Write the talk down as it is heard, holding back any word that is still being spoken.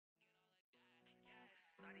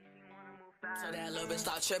So that little bitch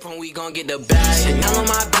stop tripping, we gon' get the bag. And now on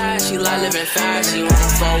my back, she like living fast. She wanna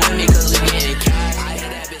fall with me cause we getting cash. I hit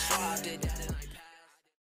that bitch raw, did that and I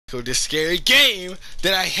passed. So this scary game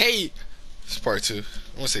that I hate. It's part 2. I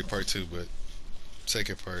won't say part 2, but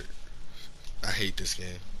second part. I hate this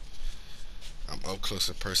game. I'm up close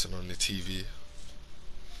and personal on the TV.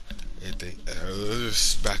 Anything.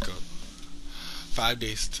 Let's back up. 5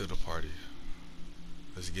 days to the party.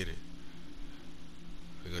 Let's get it.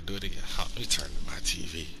 We're gonna do it again. Let me turn my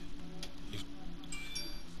TV.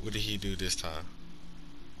 What did he do this time?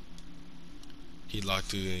 He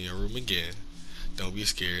locked you in your room again. Don't be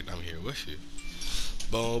scared. I'm here with you.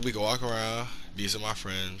 Boom. We can walk around. These are my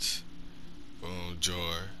friends. Boom.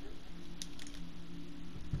 Joy.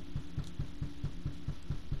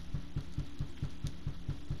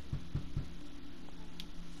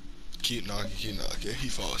 Keep knocking. Keep knocking. He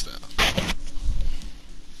falls down.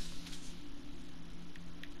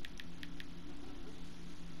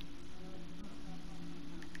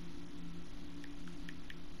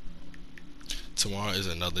 Tomorrow is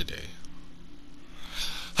another day.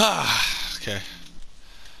 Okay.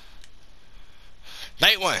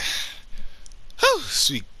 Night 1. Whew,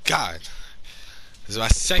 sweet God. This is my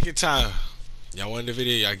second time. Y'all want the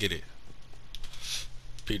video? Y'all get it.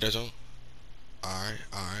 Peep that on. Alright.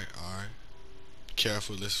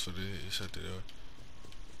 Careful, listen for the shut the door.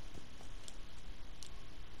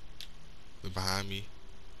 Look behind me.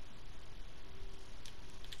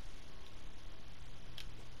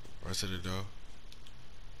 Right to the door.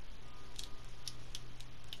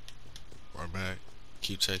 Right back.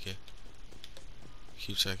 Keep checking.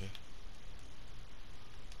 Keep checking.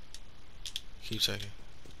 Keep checking.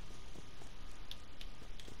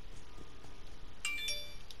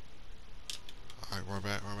 Alright, run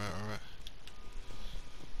back.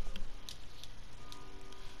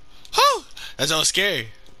 Whew! That's all scary.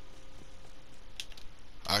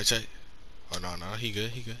 Alright, check. Oh no, he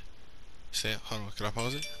good. Say, hold on, can I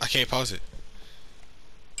pause it? I can't pause it.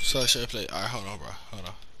 So I should play. Alright, hold on, bro. Hold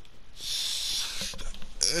on.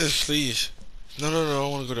 Please. No, I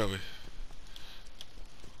wanna go that way.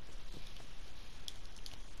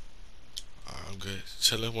 Alright, I'm good.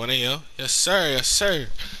 Chilling. 1 AM. Yes, sir.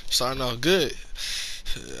 Starting off good.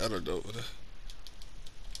 I don't know.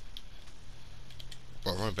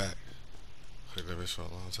 Bro, run back. Look at that bitch for a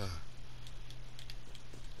long time.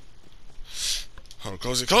 Hold on,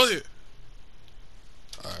 close it. Alright,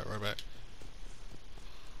 right back.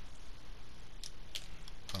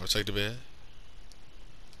 Hold on, check the bed.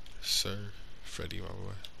 Sir, Freddy, my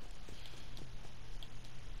boy.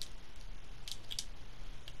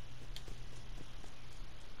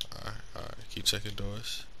 Alright, keep checking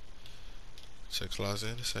doors. Check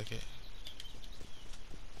closet in a second.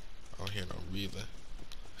 I don't hear no breathing.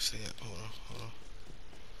 Stay up. Hold on.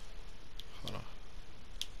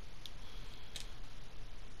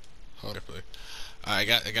 I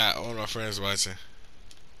got all my friends watching.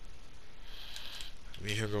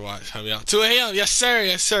 Me here to watch. Help me out. 2 AM. Yes,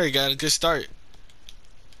 sir. Got a good start.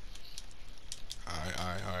 Alright.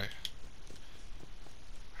 I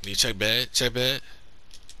need to check bed. Yes,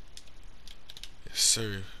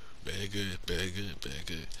 sir. Bed good.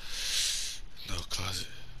 No closet.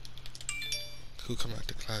 Who come out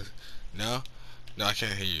the closet? No, I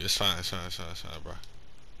can't hear you. It's fine, bro.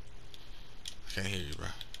 I can't hear you, bro.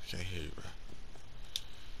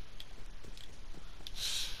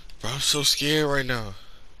 Bro, I'm so scared right now.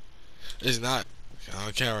 It's not. I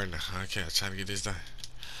don't care right now. I'm trying to get this done.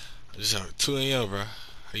 I just have 2 AM, bro.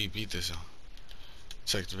 How you beat this on?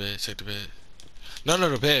 Check the bed. No,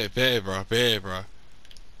 the bed, bro. I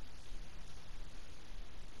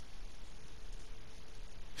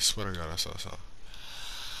swear to God, I saw something.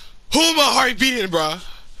 Who am I heart beating, bro?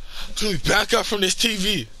 Can we back up from this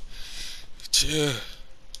TV? Chill.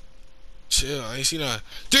 I ain't seen nothing.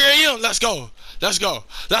 3 AM. Let's go.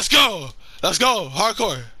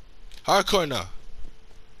 Hardcore now.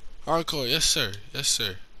 Hardcore. Yes, sir.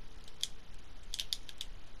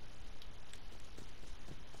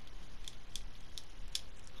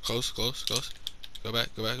 Close. Go back.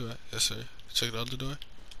 Yes, sir. Check the other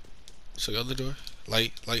door.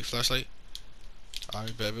 Light, flashlight.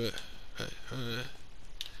 Alright, bet.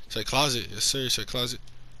 Check closet. Yes, sir. Check closet.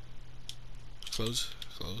 Close.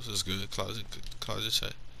 That's good. Closet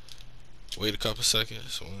check. Wait a couple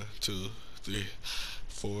seconds. 1, 2, 3,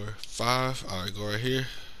 4, 5. Alright, go right here.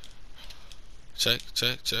 Check.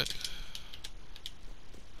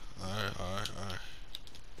 Alright.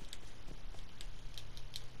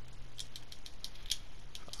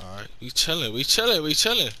 Alright, we chilling.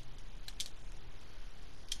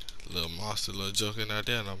 Little monster, little joking out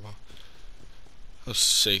there, I'm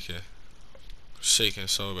shaking. Shaking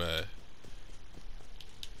so bad.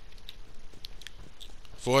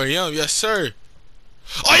 4 a.m. Yes, sir.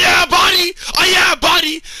 Oh yeah, Bonnie. Oh yeah,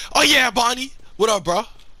 Bonnie. Oh yeah, Bonnie. What up, bro?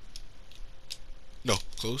 No,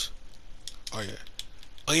 close. Oh yeah.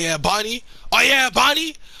 Oh yeah, Bonnie. Oh yeah,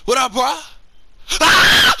 Bonnie. What up, bro?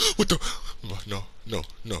 Ah! What the? No, no,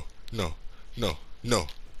 no, no, no, no,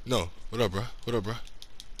 no. What up, bro? What up, bro?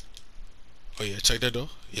 Oh yeah, check that door.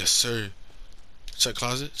 Yes, sir. Check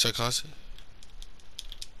closet. Check closet.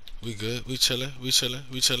 We good. We chilling. We chilling.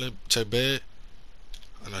 We chilling. Check bed.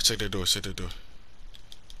 Oh no, check that door. Check that door.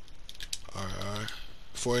 Alright, alright.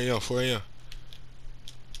 4 a.m. 4 a.m.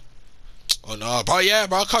 Oh no, bro. Yeah,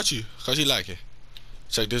 bro. I caught you. Caught you lacking.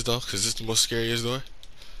 Check this door, cause this is the most scariest door.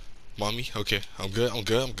 Mommy. Okay. I'm good. I'm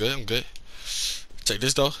good. I'm good. I'm good. Check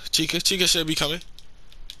this door. Chica. Chica should be coming.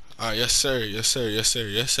 Alright. Yes, sir. Yes, sir. Yes, sir.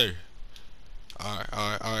 Yes, sir. Alright.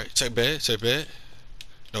 Alright. Alright. Check bed. Check bed.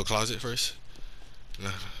 No closet first.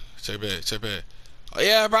 No. Check bed. Check bed. Oh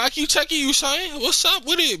yeah, bro. I keep checking you, son. What's up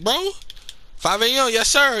with it, bro? 5 a.m. Yes,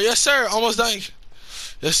 sir. Yes, sir. Almost done.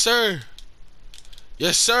 Yes, sir.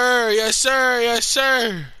 Yes, sir. Yes, sir. Yes,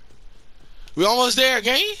 sir. We almost there,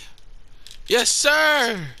 gang. Yes,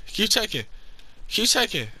 sir. Keep checking. Keep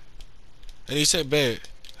checking. I need to check bed.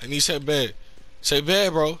 I need to check bed. Check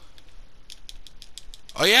bed, bro.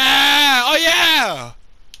 Oh yeah. Oh yeah.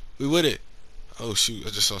 We with it. Oh shoot. I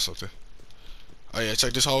just saw something. Oh yeah.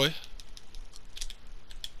 Check this hallway.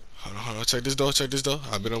 Hold on. Check this door. Check this door.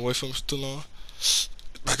 I've been away from too long.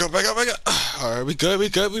 Back up. Back up. Back up. All right. We good. We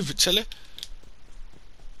good. We chilling.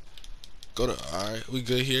 Go to. All right. We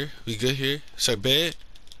good here. We good here. Check bed.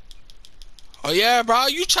 Oh yeah, bro.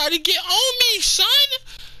 You try to get on me, son.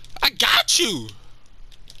 I got you.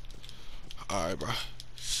 All right, bro.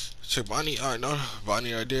 Check Bonnie. All right, no.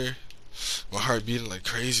 Bonnie right there. My heart beating like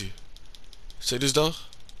crazy. Check this though.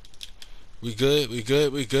 We good. We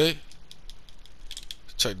good. We good.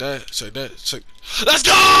 Check that. Check that. Check. Let's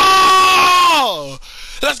go!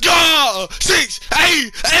 Let's go! 6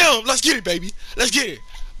 a.m. Let's get it, baby. Let's get it.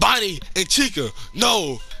 Bonnie and Chica.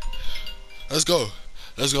 No. Let's go.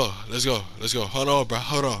 Let's go. Let's go. Let's go. Hold on, bro.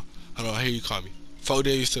 Hold on. Hold on. I hear you call me. 4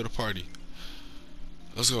 days to the party.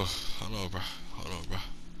 Let's go. Hold on, bro. Hold on, bro.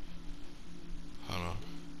 Hold on.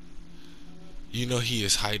 You know he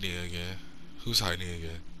is hiding again. Who's hiding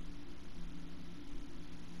again?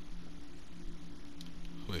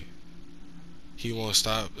 Wait. He won't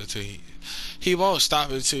stop until he won't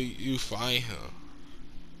stop until you find him.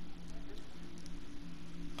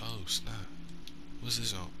 Oh snap. What's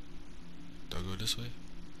this on? Do I go this way?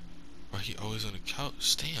 Or he always on the couch?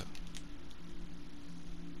 Stamp.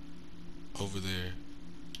 Over there.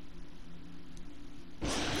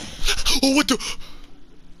 Oh, what the?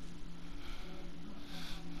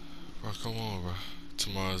 Bro, come on, bro.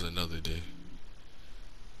 Tomorrow's another day.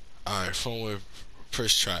 Alright, phone with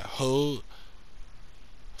push try. Hold.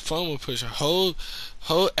 Phone with push. Hold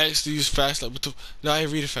X to use fast. Like, no, I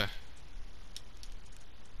ain't read it fast.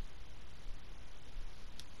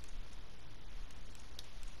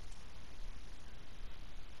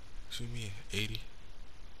 What you mean, 80?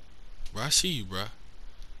 Bro, I see you, bro.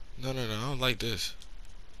 No, I don't like this.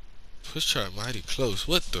 Push trap mighty close.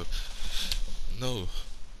 What the? No.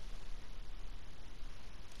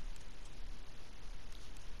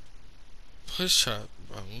 Push trap,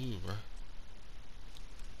 bro. Move, bro.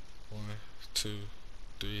 1, 2,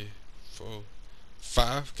 3, 4,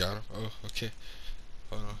 5. Got him. Oh, okay.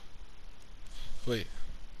 Hold on. Wait.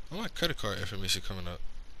 Why my credit card information coming up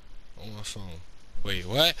on my phone? Wait,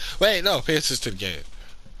 what? Wait, no. Pay attention to the game.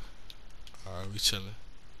 Alright, we chilling.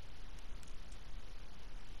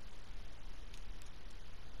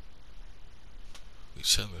 We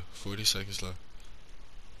chilling. 40 seconds left.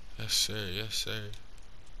 Yes, sir. Yes, sir.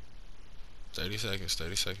 30 seconds.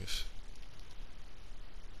 30 seconds.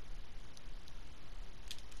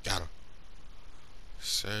 Got him.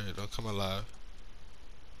 Sir, don't come alive.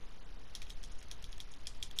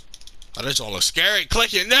 Oh, this all looks scary.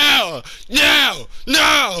 Click it now! Now!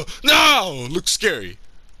 No! No! Looks scary.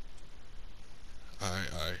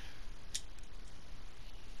 Alright, alright.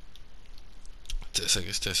 10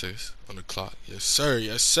 seconds, 10 seconds. On the clock. Yes, sir.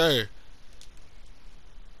 Yes, sir.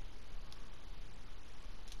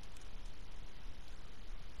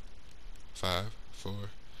 Five, 4,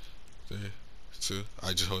 3, 2.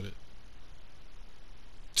 I just hold it.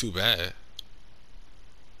 Too bad.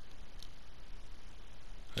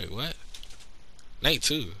 Wait, what? Night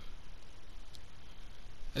 2.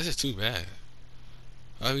 This is too bad.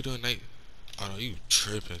 Why are we doing night? Oh no, you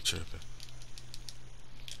tripping.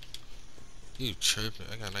 You tripping.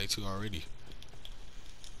 I got night 2 already.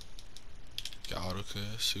 Got auto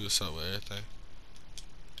cuss. See what's up with everything.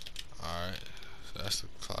 Alright, so that's the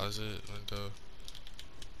closet window.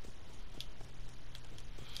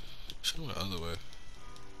 Should have went the other way.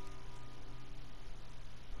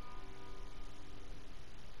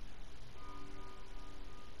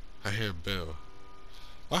 I hear a bell.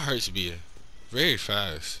 My heart's beating very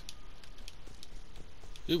fast.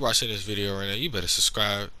 You watching this video right now, you better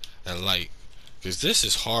subscribe and like, cause this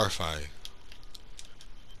is horrifying.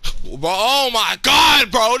 Bro, oh my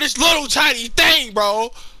god, bro, this little tiny thing,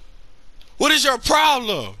 bro. What is your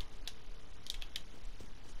problem?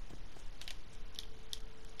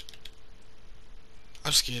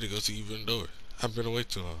 I'm scared to go to even door. I've been awake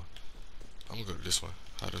too long. I'm gonna go to this one.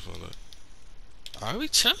 How does one look? Alright, we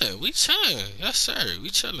chilling. We chilling. Yes, sir. We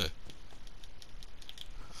chilling.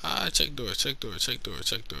 Alright, check door. Check door. Check door.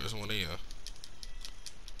 Check door. It's 1 a.m.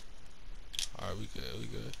 Alright, we good. We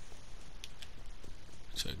good.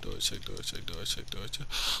 Check door. Check door. Check door. Check door. Check.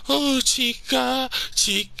 Oh, chica,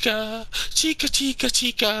 chica, chica, chica,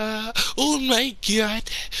 chica. Oh my god.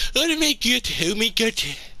 Oh my god. Oh my god.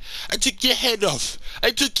 I took your head off.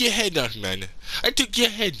 I took your head off, man. I took your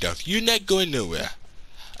head off. You're not going nowhere.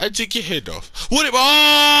 I took your head off. What if?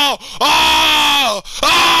 Oh! Oh!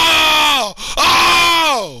 Oh!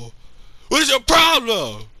 Oh! What is your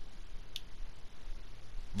problem?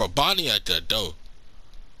 But Bonnie at that door.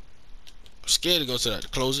 I'm scared to go to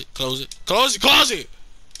that. Close it. Close it. Close it. Close it.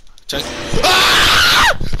 Check.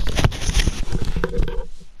 Ah!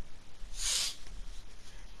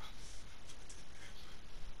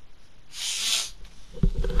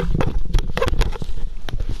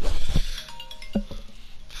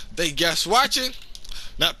 They guess watching,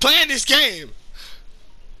 not playing this game.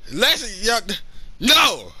 Listen, y'all,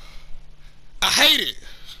 no, I hate it.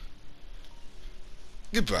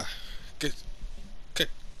 Goodbye.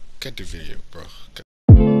 Cut the video, bro.